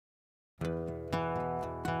Come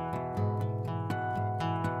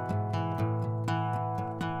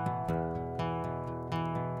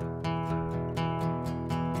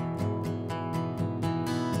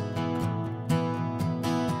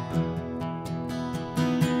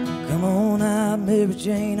on out, Mary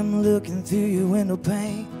Jane, I'm looking through your window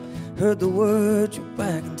pane. Heard the word you're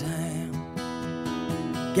back in town.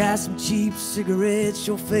 Got some cheap cigarettes,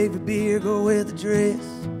 your favorite beer, go with the dress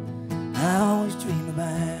I always dream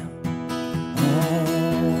about.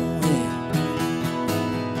 Oh yeah.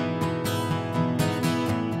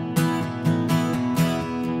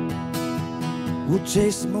 We'll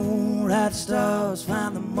chase the moon, ride the stars,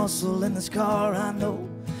 find the muscle in this car. I know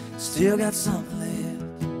still got something left.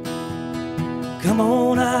 Come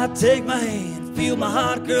on out, take my hand, feel my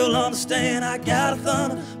heart, girl, understand. I got a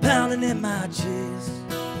thunder pounding in my chest.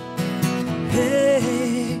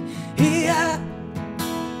 Hey, I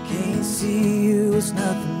can't see you, it's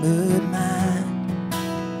nothing but mine.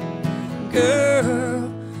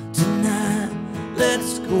 Girl, tonight,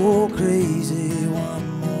 let's go crazy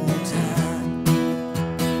one more time.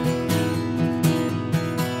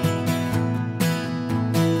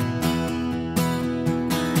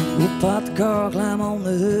 We'll park the car, climb on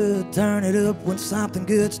the hood, turn it up when something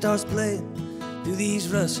good starts playing through these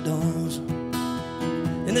rusty doors.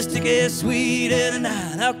 In the sticky sweet of the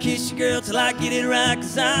night, I'll kiss you, girl, till I get it right,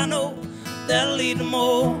 'cause I know that'll lead to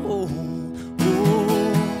more. Oh,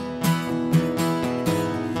 oh.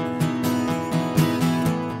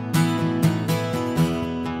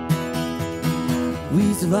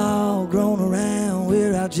 Weeds have all grown around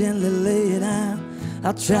where I'll gently lay it down.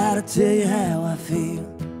 I'll try to tell you how I feel.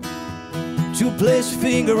 You'll place your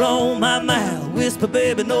finger on my mouth, whisper,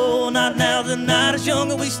 baby, no, not now. The night is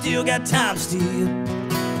young and we still got time to steal.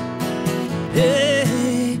 Hey,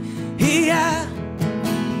 I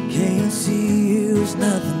can't see you, it's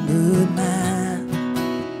nothing but mine.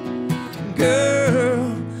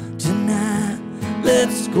 Girl, tonight,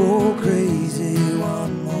 let's go crazy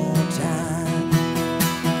one more time.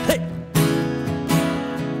 Hey!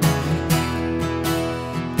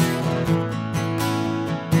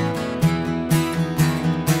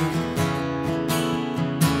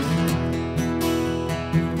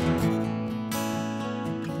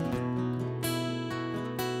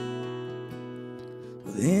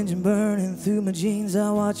 With the engine burning through my jeans,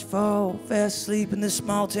 I watch you fall fast asleep in this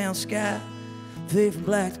small town sky, fade from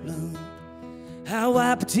black to blue. I'll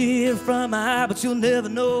wipe a tear from my eye, but you'll never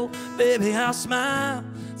know, baby, I'll smile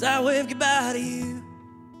as I wave goodbye to you.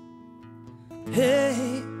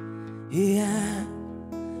 Hey, I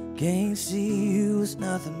can't see you, it's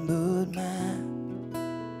nothing but mine.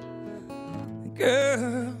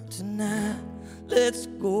 Girl, tonight, let's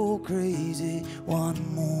go crazy one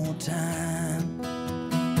more time.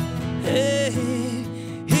 Hey,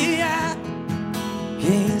 I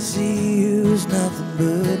can't see you, it's nothing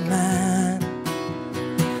but mine.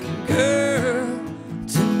 Girl,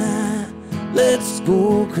 tonight, let's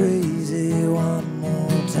go crazy one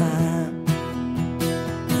more time.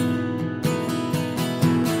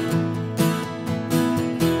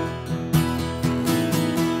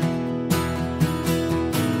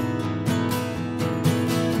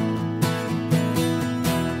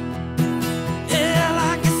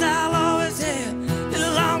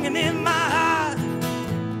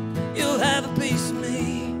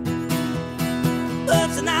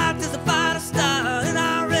 Tonight there's a fire start, and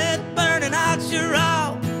I red burning out, you're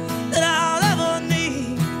all that I'll ever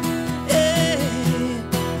need. Yeah.